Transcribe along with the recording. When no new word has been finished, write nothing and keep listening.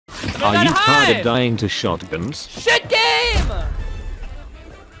Are you tired of dying to shotguns? Shit game!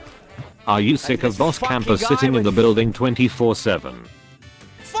 Are you sick of boss campers sitting in the building 24/7?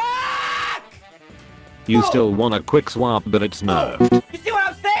 Fuck! You still want a quick swap but it's nerfed? You see what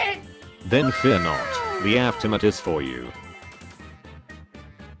I'm saying? Then fear not, the Avtomat is for you.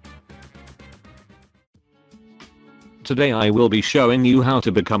 Today I will be showing you how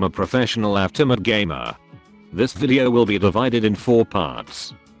to become a professional Avtomat gamer. This video will be divided in 4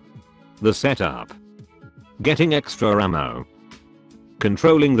 parts. The setup, getting extra ammo,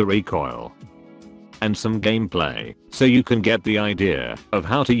 controlling the recoil, and some gameplay so you can get the idea of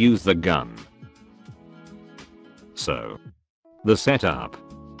how to use the gun. So, the setup.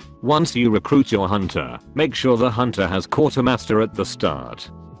 Once you recruit your hunter, make sure the hunter has quartermaster at the start.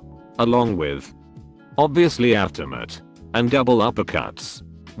 Along with, obviously, Avtomat and double uppercuts.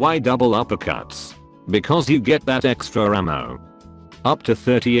 Why double uppercuts? Because you get that extra ammo. Up to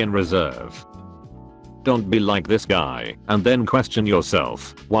 30 in reserve. Don't be like this guy and then question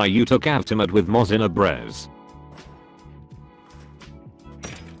yourself why you took Avtomat with Moz in a Brez.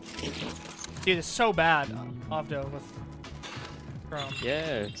 Dude, it's so bad. Avdo with Chrome.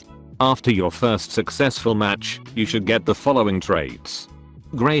 Yeah. After your first successful match, you should get the following traits.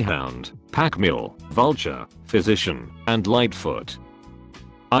 Greyhound, Pack Mule, Vulture, Physician, and Lightfoot.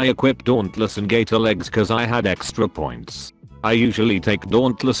 I equipped Dauntless and Gator Legs cause I had extra points. I usually take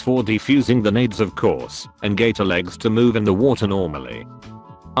Dauntless for defusing the nades of course, and Gator Legs to move in the water normally.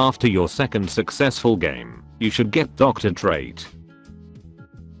 After your second successful game, you should get Doctor trait.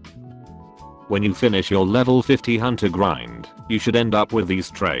 When you finish your level 50 hunter grind, you should end up with these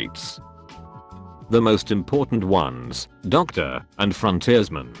traits. The most important ones, Doctor and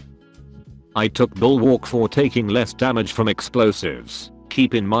Frontiersman. I took Bulwark for taking less damage from explosives.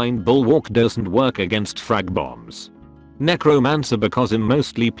 Keep in mind Bulwark doesn't work against frag bombs. Necromancer because I'm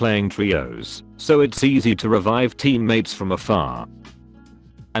mostly playing trios, so it's easy to revive teammates from afar.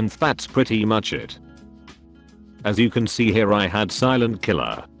 And that's pretty much it. As you can see here I had Silent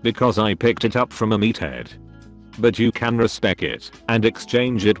Killer, because I picked it up from a meathead. But you can respec it, and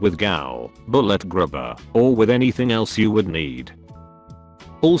exchange it with Gal, Bullet Grubber, or with anything else you would need.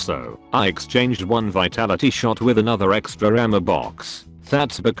 Also, I exchanged one Vitality shot with another extra ammo box.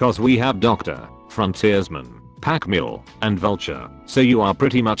 That's because we have Doctor, Frontiersman, Pack Mule, and Vulture, so you are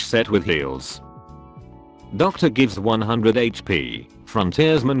pretty much set with heals. Doctor gives 100 HP,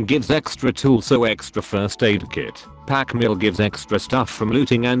 Frontiersman gives extra tools so extra first aid kit, Pack Mule gives extra stuff from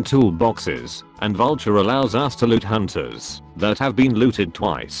looting and toolboxes, and Vulture allows us to loot hunters that have been looted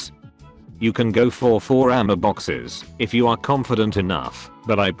twice. You can go for 4 ammo boxes if you are confident enough,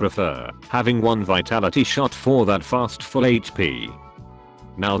 but I prefer having one Vitality shot for that fast full HP.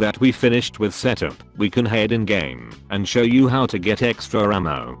 Now that we finished with setup, we can head in game and show you how to get extra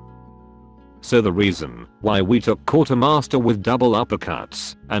ammo. So the reason why we took Quartermaster with double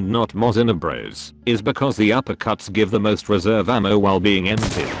uppercuts and not Moz in a Brez is because the uppercuts give the most reserve ammo while being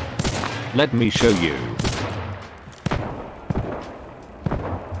empty. Let me show you.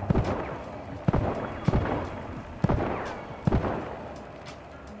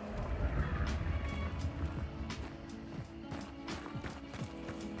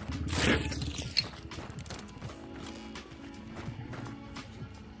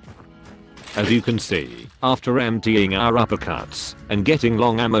 As you can see, after emptying our uppercuts and getting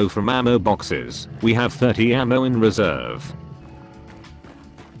long ammo from ammo boxes, we have 30 ammo in reserve.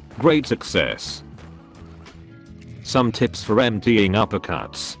 Great success. Some tips for emptying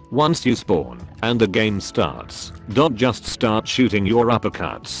uppercuts. Once you spawn and the game starts, don't just start shooting your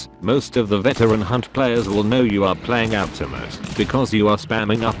uppercuts. Most of the veteran hunt players will know you are playing Avtomat because you are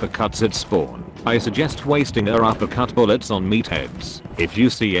spamming uppercuts at spawn. I suggest wasting our uppercut bullets on meatheads if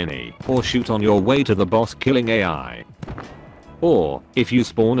you see any, or shoot on your way to the boss killing AI. Or, if you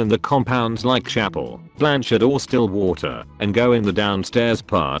spawn in the compounds like Chapel, Blanchard or Stillwater, and go in the downstairs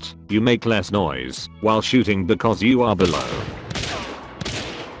part, you make less noise while shooting because you are below.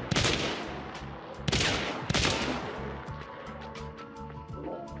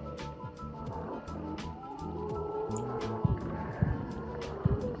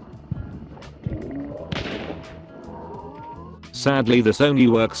 Sadly this only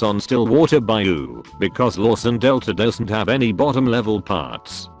works on Stillwater Bayou, because Lawson Delta doesn't have any bottom level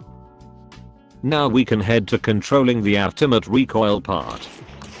parts. Now we can head to controlling the Avtomat recoil part.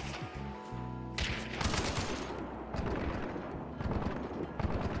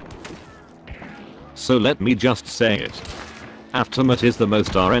 So let me just say it. Avtomat is the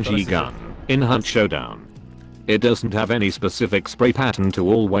most RNG gun in Hunt Showdown. It doesn't have any specific spray pattern to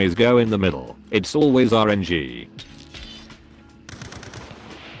always go in the middle, it's always RNG.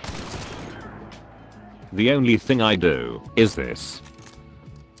 The only thing I do is this.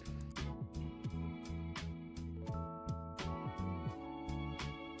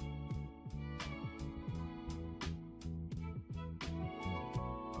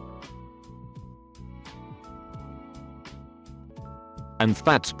 And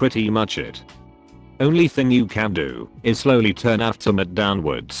that's pretty much it. Only thing you can do is slowly turn Avtomat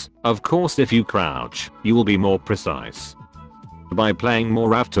downwards. Of course if you crouch, you will be more precise. By playing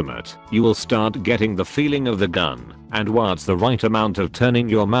more Avtomat, you will start getting the feeling of the gun and what's the right amount of turning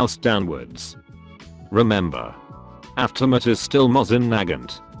your mouse downwards. Remember, Avtomat is still Mosin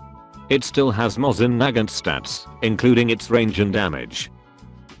Nagant. It still has Mosin Nagant stats, including its range and damage.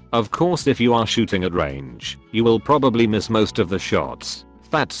 Of course if you are shooting at range, you will probably miss most of the shots.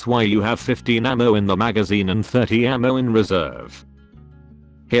 That's why you have 15 ammo in the magazine and 30 ammo in reserve.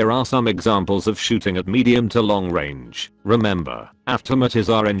 Here are some examples of shooting at medium to long range. Remember, Avtomat is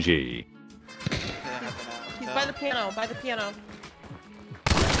RNG. He's by the piano, by the piano.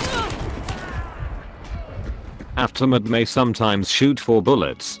 Avtomat may sometimes shoot 4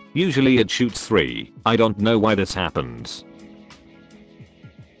 bullets, usually it shoots 3. I don't know why this happens.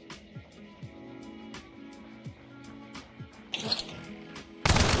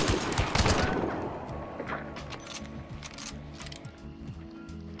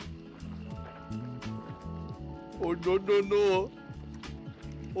 Oh no.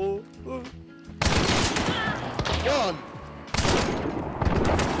 Oh. 1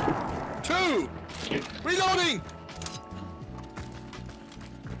 2 reloading.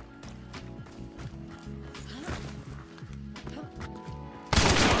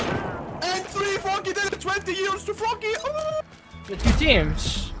 And 3 Fronkie did it. 20 years to Fronkie. Oh. The 2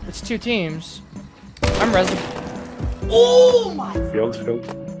 teams. It's 2 teams. I'm resident. Oh my. Field.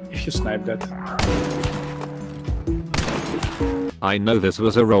 If you snipe that. I know this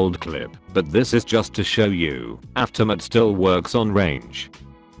was a rolled clip, but this is just to show you, Avtomat still works on range.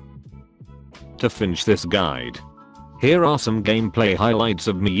 To finish this guide, here are some gameplay highlights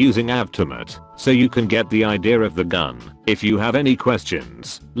of me using Avtomat, so you can get the idea of the gun. If you have any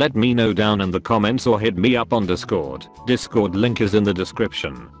questions, let me know down in the comments or hit me up on Discord. Discord link is in the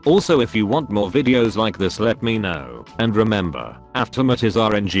description. Also if you want more videos like this let me know. And remember, Avtomat is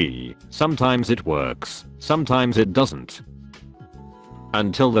RNG, sometimes it works, sometimes it doesn't.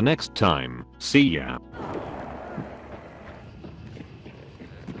 Until the next time, see ya.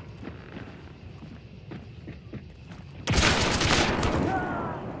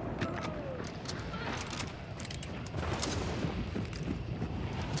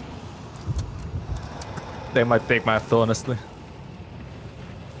 They might take my Avto, honestly.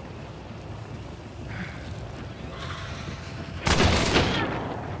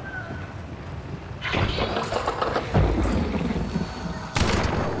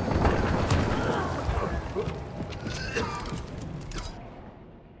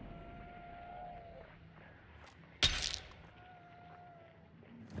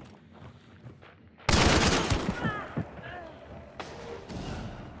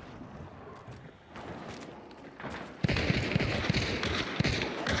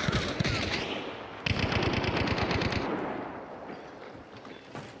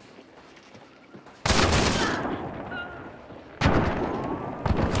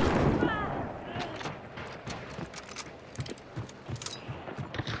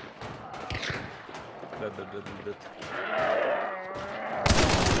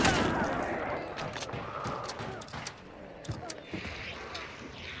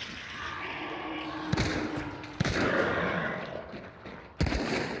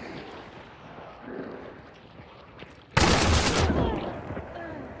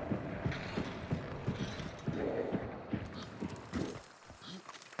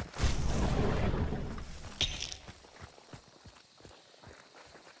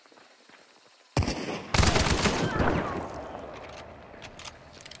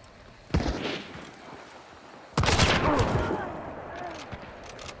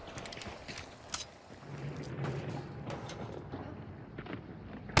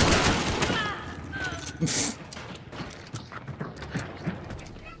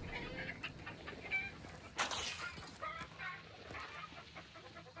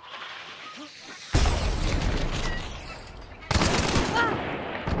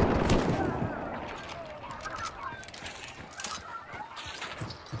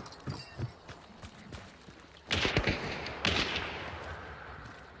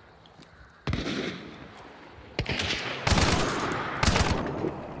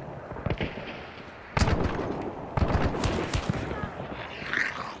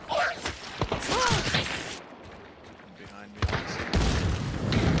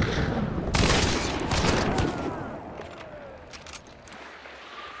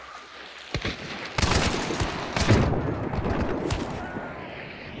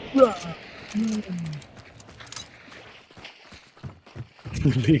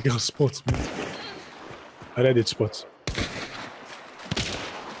 Illegal spots, man. Reddit spots.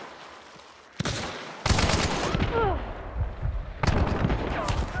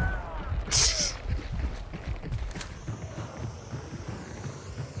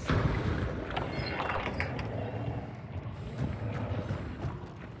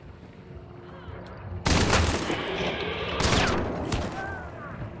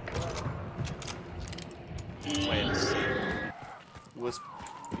 Wait, let's see. He was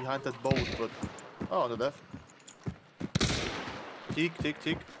behind that boat, but... Oh, on the left. Tick, tick,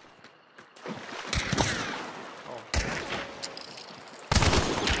 tick. Oh.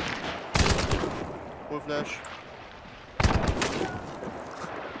 Full flash.